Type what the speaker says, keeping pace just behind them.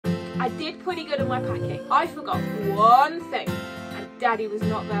I did pretty good on my packing. I forgot one thing and Daddy was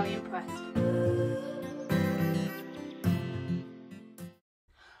not very impressed.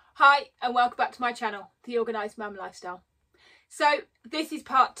 Hi and welcome back to my channel, The Organised Mum Lifestyle. So this is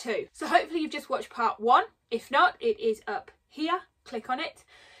part 2. So hopefully you've just watched part 1. If not, it is up here. Click on it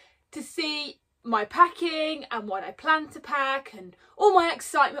to see my packing and what I plan to pack and all my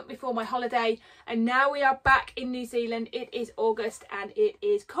excitement before my holiday. And now we are back in New Zealand. It is August and it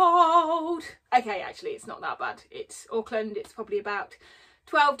is cold. Okay, actually it's not that bad. It's Auckland. It's probably about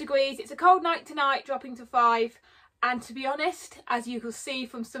 12 degrees. It's a cold night tonight, dropping to 5. And to be honest, as you will see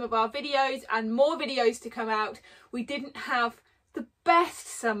from some of our videos and more videos to come out, we didn't have the best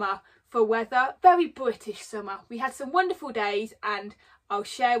summer for weather. Very British summer. We had some wonderful days and I'll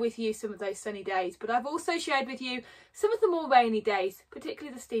share with you some of those sunny days, but I've also shared with you some of the more rainy days,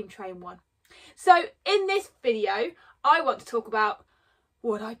 particularly the steam train one. So in this video, I want to talk about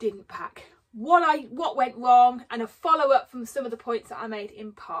what I didn't pack, what went wrong, and a follow-up from some of the points that I made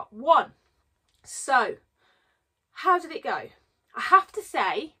in part 1. So how did it go? I have to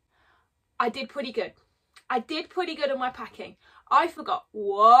say, I did pretty good. I did pretty good on my packing. I forgot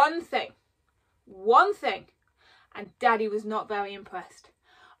one thing, and Daddy was not very impressed.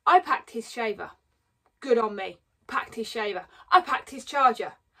 I packed his shaver. Good on me. Packed his shaver. I packed his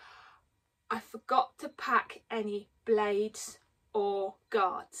charger. I forgot to pack any blades or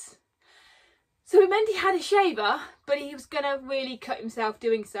guards. So it meant he had a shaver, but he was going to really cut himself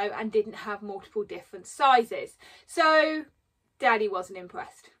doing so and didn't have multiple different sizes. So Daddy wasn't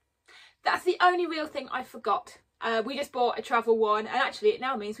impressed. That's the only real thing I forgot. We just bought a travel one and actually it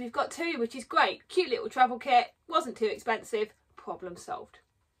now means we've got 2, which is great. Cute little travel kit, wasn't too expensive, problem solved.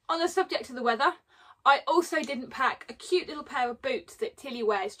 On the subject of the weather, I also didn't pack a cute little pair of boots that Tilly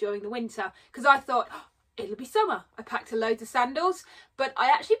wears during the winter because I thought, oh, it'll be summer. I packed a load of sandals, but I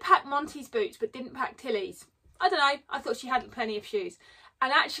actually packed Monty's boots but didn't pack Tilly's. I don't know, I thought she had plenty of shoes.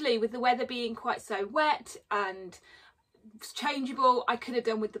 And actually with the weather being quite so wet and changeable, I could have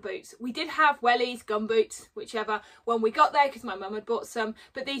done with the boots. We did have wellies, gum boots, whichever, when we got there because my mum had bought some,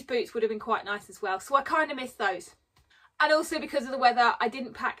 but these boots would have been quite nice as well, so I kind of missed those. And also because of the weather, I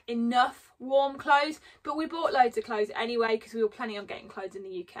didn't pack enough warm clothes, but we bought loads of clothes anyway because we were planning on getting clothes in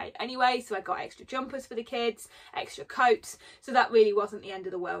the UK anyway, so I got extra jumpers for the kids, extra coats, so that really wasn't the end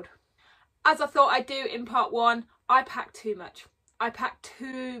of the world. As I thought I'd do in part 1, I packed too much. I packed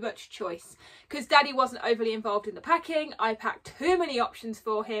too much choice because Daddy wasn't overly involved in the packing. I packed too many options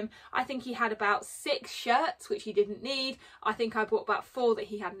for him. I think he had about 6 shirts, which he didn't need. I think I bought about 4 that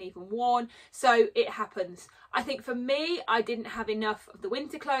he hadn't even worn. So it happens. I think for me, I didn't have enough of the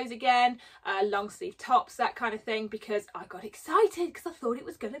winter clothes again, long sleeve tops, that kind of thing, because I got excited because I thought it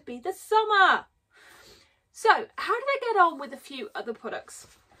was going to be the summer. So how did I get on with a few other products?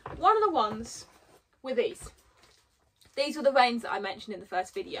 One of the ones were these. These were the reins that I mentioned in the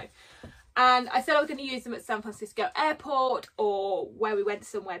first video. And I said I was going to use them at San Francisco airport or where we went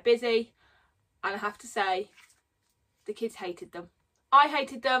somewhere busy. And I have to say, the kids hated them. I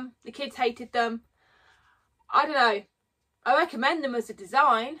hated them. The kids hated them. I don't know. I recommend them as a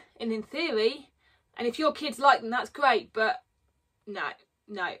design and in theory. And if your kids like them, that's great. But no.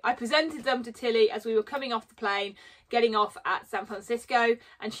 I presented them to Tilly as we were coming off the plane, getting off at San Francisco.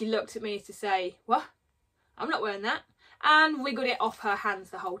 And she looked at me to say, what? I'm not wearing that. And wiggled it off her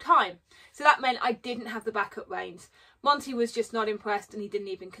hands the whole time. So that meant I didn't have the backup reins. Monty was just not impressed and he didn't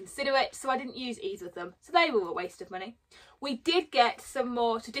even consider it, so I didn't use either of them. So they were a waste of money. We did get some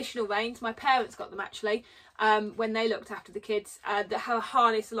more traditional reins. My parents got them actually, when they looked after the kids, that have a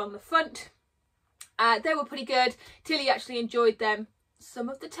harness along the front. They were pretty good. Tilly actually enjoyed them some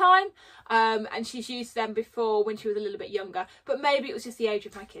of the time, and she's used them before when she was a little bit younger, but maybe it was just the age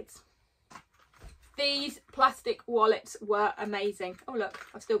of my kids. These plastic wallets were amazing. Oh look,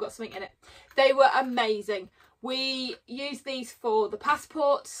 I've still got something in it. They were amazing. We used these for the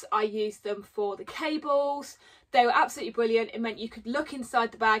passports. I used them for the cables. They were absolutely brilliant. It meant you could look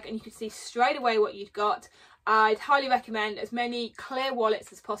inside the bag and you could see straight away what you'd got. I'd highly recommend as many clear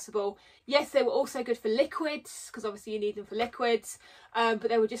wallets as possible. Yes, they were also good for liquids, because obviously you need them for liquids, but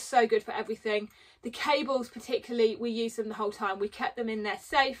they were just so good for everything. The cables particularly, we used them the whole time. We kept them in there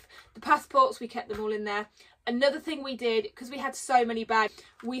safe. The passports, we kept them all in there. Another thing we did, because we had so many bags,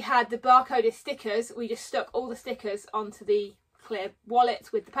 we had the barcoded stickers. We just stuck all the stickers onto the clear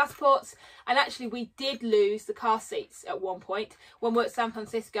wallets with the passports, and actually we did lose the car seats at one point. When we were at San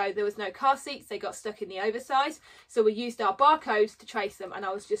Francisco, there was no car seats, they got stuck in the oversize, so we used our barcodes to trace them, and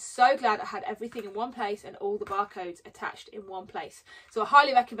I was just so glad I had everything in one place and all the barcodes attached in one place. So I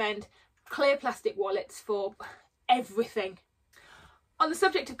highly recommend clear plastic wallets for everything. On the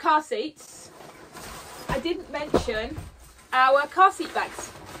subject of car seats, I didn't mention our car seat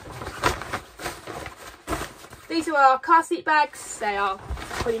bags. These are our car seat bags. They are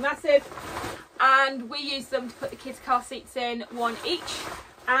pretty massive, and we use them to put the kids' car seats in, one each,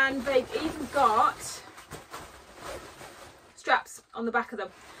 and they've even got straps on the back of them,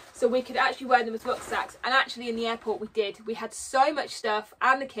 so we could actually wear them as rucksacks. And actually in the airport we had so much stuff,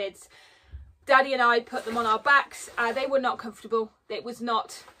 and the kids, Daddy and I put them on our backs. They were not comfortable, it was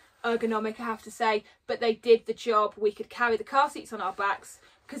not ergonomic, I have to say, but they did the job. We could carry the car seats on our backs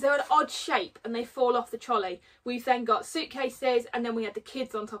because they're an odd shape and they fall off the trolley. We've then got suitcases, and then we had the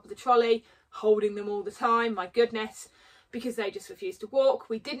kids on top of the trolley holding them all the time, my goodness, because they just refused to walk.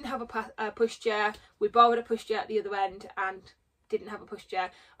 We didn't have a pushchair. We borrowed a pushchair at the other end and didn't have a pushchair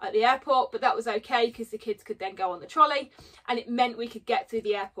at the airport, but that was okay because the kids could then go on the trolley, and it meant we could get through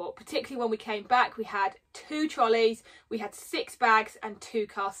the airport. Particularly when we came back, we had 2 trolleys, we had 6 bags and 2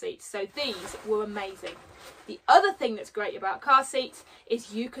 car seats, so these were amazing. The other thing that's great about car seats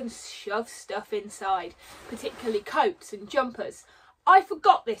is you can shove stuff inside, particularly coats and jumpers. I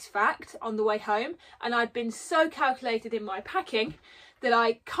forgot this fact on the way home, and I'd been so calculated in my packing that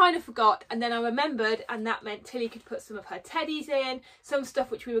I kind of forgot, and then I remembered, and that meant Tilly could put some of her teddies in, some stuff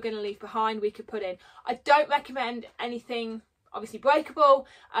which we were going to leave behind we could put in. I don't recommend anything obviously breakable,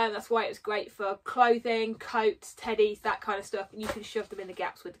 that's why it was great for clothing, coats, teddies, that kind of stuff, and you can shove them in the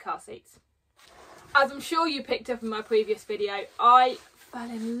gaps with the car seats. As I'm sure you picked up in my previous video, I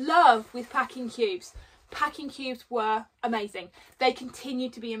fell in love with packing cubes. Packing cubes were amazing. They continue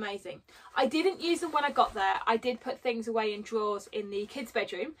to be amazing. I didn't use them when I got there. I did put things away in drawers in the kids'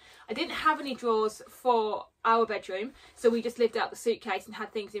 bedroom. I didn't have any drawers for our bedroom, so we just lived out the suitcase and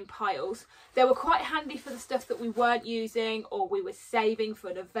had things in piles. They were quite handy for the stuff that we weren't using or we were saving for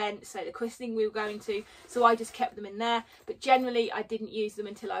an event, say the christening we were going to, so I just kept them in there. But generally I didn't use them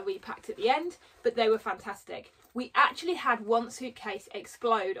until I repacked at the end, but they were fantastic. We actually had one suitcase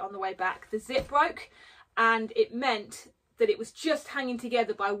explode on the way back. The zip broke, and it meant that it was just hanging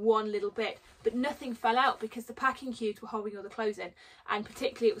together by one little bit, but nothing fell out because the packing cubes were holding all the clothes in, and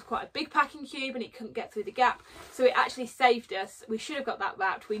particularly it was quite a big packing cube and it couldn't get through the gap, so it actually saved us. We should have got that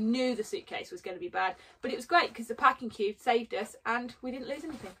wrapped. We knew the suitcase was going to be bad, but it was great because the packing cube saved us and we didn't lose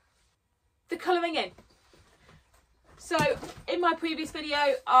anything. The colouring in. So in my previous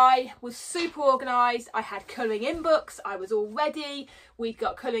video, I was super organised. I had colouring in books. I was all ready. We'd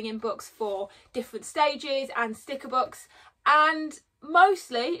got colouring in books for different stages and sticker books, and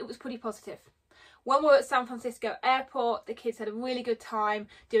mostly it was pretty positive. When we were at San Francisco airport, the kids had a really good time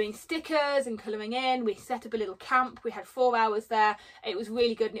doing stickers and colouring in. We set up a little camp. We had 4 hours there. It was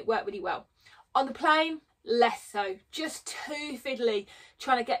really good and it worked really well. On the plane, less so. Just too fiddly,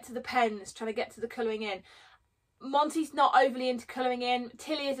 trying to get to the pens, trying to get to the colouring in. Monty's not overly into colouring in.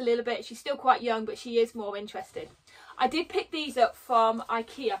 Tilly is a little bit. She's still quite young, but she is more interested. I did pick these up from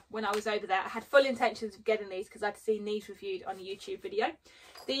IKEA when I was over there. I had full intentions of getting these because I'd seen these reviewed on a YouTube video.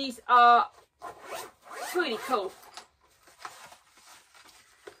 These are really cool.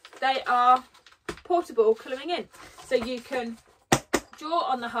 They are portable colouring in. So you can draw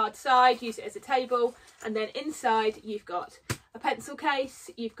on the hard side, use it as a table, and then inside you've got a pencil case,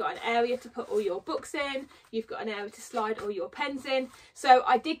 you've got an area to put all your books in, you've got an area to slide all your pens in. So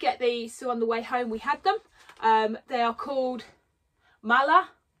I did get these, so on the way home we had them. They are called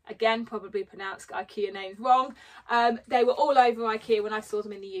Mala, again probably pronounced IKEA names wrong. They were all over IKEA when I saw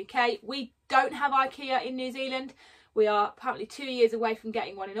them in the UK. We don't have IKEA in New Zealand. We are apparently 2 years away from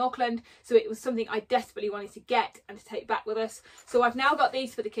getting one in Auckland, so it was something I desperately wanted to get and to take back with us. So I've now got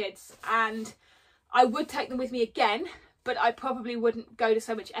these for the kids, and I would take them with me again, but I probably wouldn't go to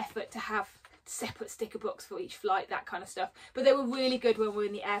so much effort to have separate sticker books for each flight, that kind of stuff. But they were really good when we were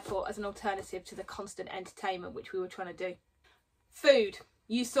in the airport as an alternative to the constant entertainment which we were trying to do. Food.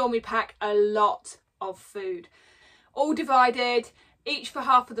 You saw me pack a lot of food. All divided, each for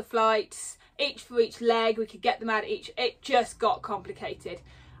half of the flights, each for each leg. We could get them out each. It just got complicated.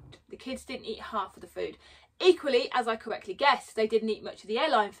 The kids didn't eat half of the food. Equally, as I correctly guessed, they didn't eat much of the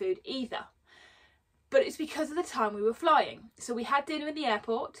airline food either. But it's because of the time we were flying. So we had dinner in the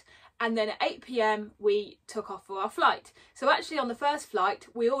airport, and then at 8 PM we took off for our flight. So actually on the first flight,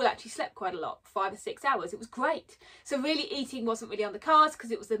 we all actually slept quite a lot, 5 or 6 hours. It was great. So really eating wasn't really on the cards because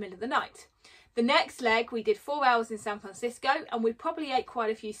it was the middle of the night. The next leg, we did 4 hours in San Francisco, and we probably ate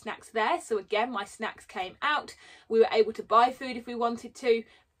quite a few snacks there. So again, my snacks came out. We were able to buy food if we wanted to.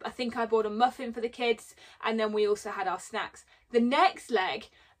 I think I bought a muffin for the kids, and then we also had our snacks. The next leg,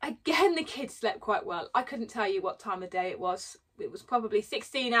 again, the kids slept quite well. I couldn't tell you what time of day it was. it was probably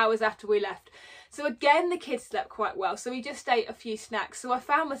 16 hours after we left. So again, the kids slept quite well. So we just ate a few snacks. So I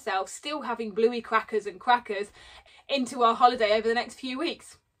found myself still having bluey crackers and crackers into our holiday over the next few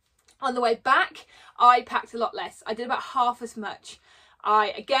weeks. On the way back, I packed a lot less. I did about half as much. I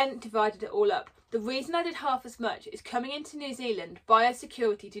again divided it all up. The reason I did half as much is coming into New Zealand,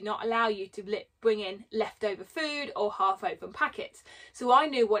 biosecurity do not allow you to bring in leftover food or half open packets. So I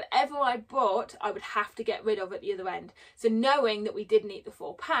knew whatever I brought, I would have to get rid of at the other end. So knowing that we didn't eat the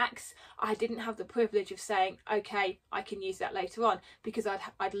 4 packs, I didn't have the privilege of saying, okay, I can use that later on, because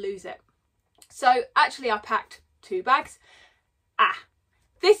I'd lose it. So actually I packed 2 bags.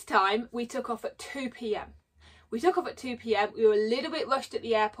 This time we took off at 2 p.m. We took off at 2 p.m. We were a little bit rushed at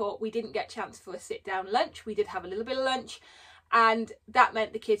the airport. We didn't get a chance for a sit-down lunch. We did have a little bit of lunch, and that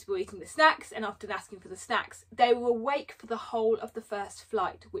meant the kids were eating the snacks, and often asking for the snacks. They were awake for the whole of the first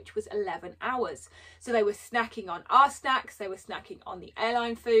flight, which was 11 hours. So they were snacking on our snacks. They were snacking on the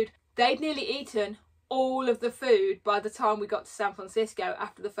airline food. They'd nearly eaten all of the food by the time we got to San Francisco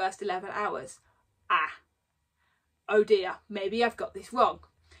after the first 11 hours. Oh dear, maybe I've got this wrong.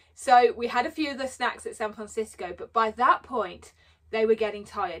 So we had a few of the snacks at San Francisco, but by that point they were getting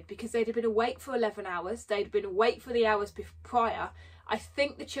tired because they'd been awake for 11 hours. They'd been awake for the hours prior. I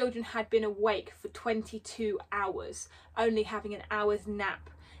think the children had been awake for 22 hours, only having an hour's nap.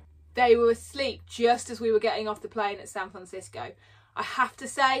 They were asleep just as we were getting off the plane at San Francisco. I have to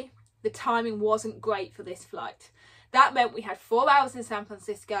say, the timing wasn't great for this flight. That meant we had 4 hours in San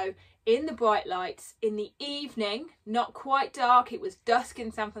Francisco, in the bright lights, in the evening, not quite dark, it was dusk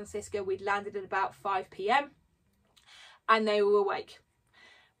in San Francisco. We'd landed at about 5 p.m. and they were awake.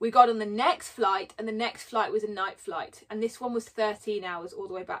 We got on the next flight, and the next flight was a night flight, and this one was 13 hours all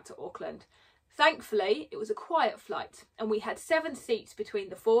the way back to Auckland. Thankfully, it was a quiet flight, and we had 7 seats between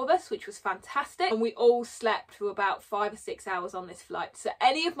the 4 of us, which was fantastic, and we all slept for about 5 or 6 hours on this flight. So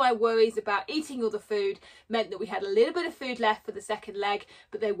any of my worries about eating all the food meant that we had a little bit of food left for the second leg,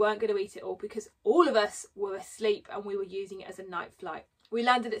 but they weren't going to eat it all because all of us were asleep and we were using it as a night flight. We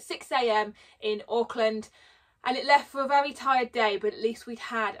landed at 6 a.m. in Auckland, and it left for a very tired day, but at least we'd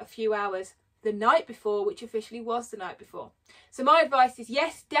had a few hours the night before, which officially was the night before. So my advice is,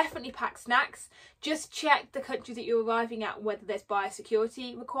 yes, definitely pack snacks. Just check the country that you're arriving at, whether there's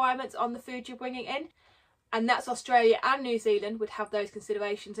biosecurity requirements on the food you're bringing in. And that's Australia and New Zealand would have those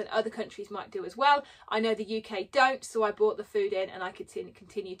considerations, and other countries might do as well. I know the UK don't, so I brought the food in and I could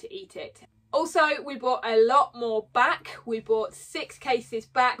continue to eat it. Also, we brought a lot more back. We bought 6 cases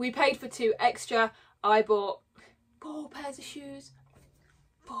back. We paid for 2 extra. I bought 4 pairs of shoes.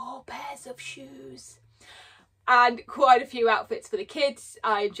 4 pairs of shoes. And quite a few outfits for the kids.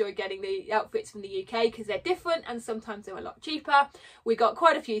 I enjoy getting the outfits from the UK because they're different and sometimes they're a lot cheaper. We got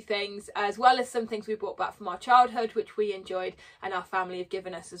quite a few things, as well as some things we brought back from our childhood, which we enjoyed and our family have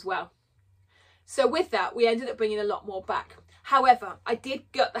given us as well. So with that, we ended up bringing a lot more back. However, I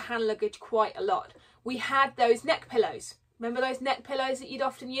did gut the hand luggage quite a lot. We had those neck pillows. Remember those neck pillows that you'd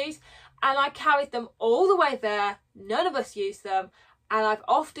often use? And I carried them all the way there. None of us used them. And I've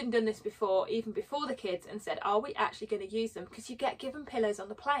often done this before, even before the kids, and said, are we actually going to use them? Because you get given pillows on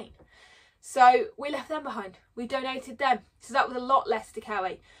the plane. So we left them behind. We donated them. So that was a lot less to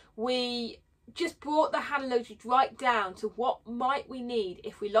carry. We just brought the hand luggage right down to what might we need.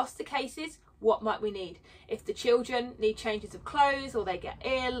 If we lost the cases, what might we need? If the children need changes of clothes, or they get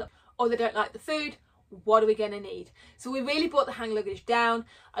ill, or they don't like the food, what are we going to need? So we really brought the hand luggage down.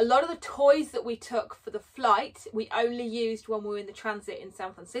 A lot of the toys that we took for the flight, we only used when we were in the transit in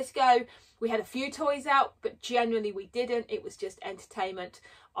San Francisco. We had a few toys out, but generally we didn't. It was just entertainment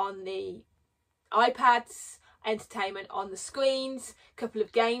on the iPads, entertainment on the screens, a couple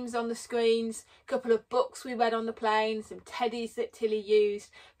of games on the screens, a couple of books we read on the plane, some teddies that Tilly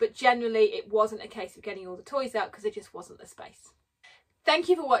used, but generally it wasn't a case of getting all the toys out because there just wasn't the space. Thank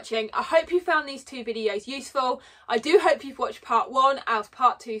you for watching. I hope you found these 2 videos useful. I do hope you've watched part 1, as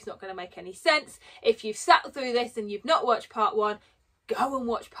part 2 is not going to make any sense. If you've sat through this and you've not watched part 1, go and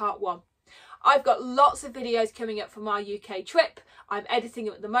watch part 1. I've got lots of videos coming up from our UK trip. I'm editing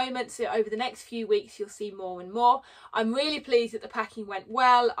them at the moment, so over the next few weeks you'll see more and more. I'm really pleased that the packing went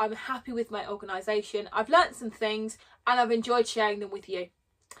well. I'm happy with my organisation. I've learnt some things and I've enjoyed sharing them with you.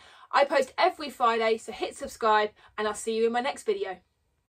 I post every Friday, so hit subscribe and I'll see you in my next video.